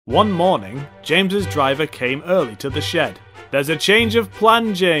One morning, James's driver came early to the shed. "There's a change of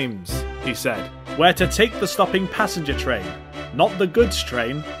plan, James," he said. "We're to take the stopping passenger train, not the goods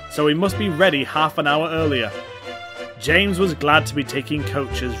train, so we must be ready half an hour earlier." James was glad to be taking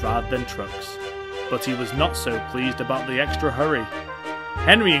coaches rather than trucks, but he was not so pleased about the extra hurry.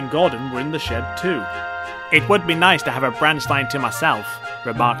 Henry and Gordon were in the shed too. "It would be nice to have a branch line to myself,"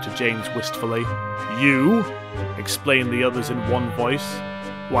 remarked James wistfully. "You?" explained the others in one voice.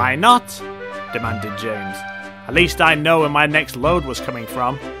 "Why not?" demanded James. "At least I know where my next load was coming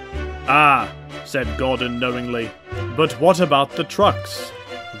from." "Ah," said Gordon knowingly. "But what about the trucks?"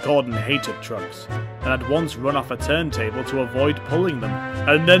 Gordon hated trucks, and had once run off a turntable to avoid pulling them.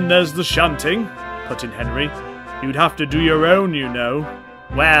 "And then there's the shunting," put in Henry. "You'd have to do your own, you know."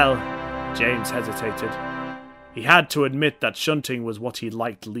 "Well," James hesitated. He had to admit that shunting was what he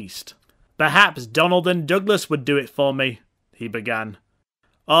liked least. "Perhaps Donald and Douglas would do it for me," he began.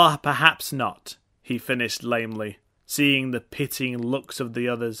 "Or perhaps not," he finished lamely, seeing the pitying looks of the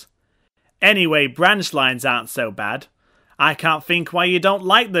others. "Anyway, branch lines aren't so bad. I can't think why you don't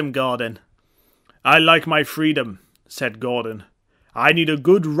like them, Gordon." "I like my freedom," said Gordon. "I need a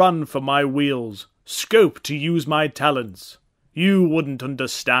good run for my wheels, scope to use my talents. You wouldn't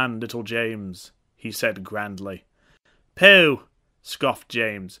understand, little James," he said grandly. "Pooh," scoffed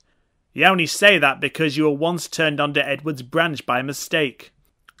James. "You only say that because you were once turned onto Edward's branch by mistake."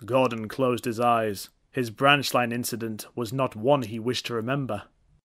 Gordon closed his eyes. His branch line incident was not one he wished to remember.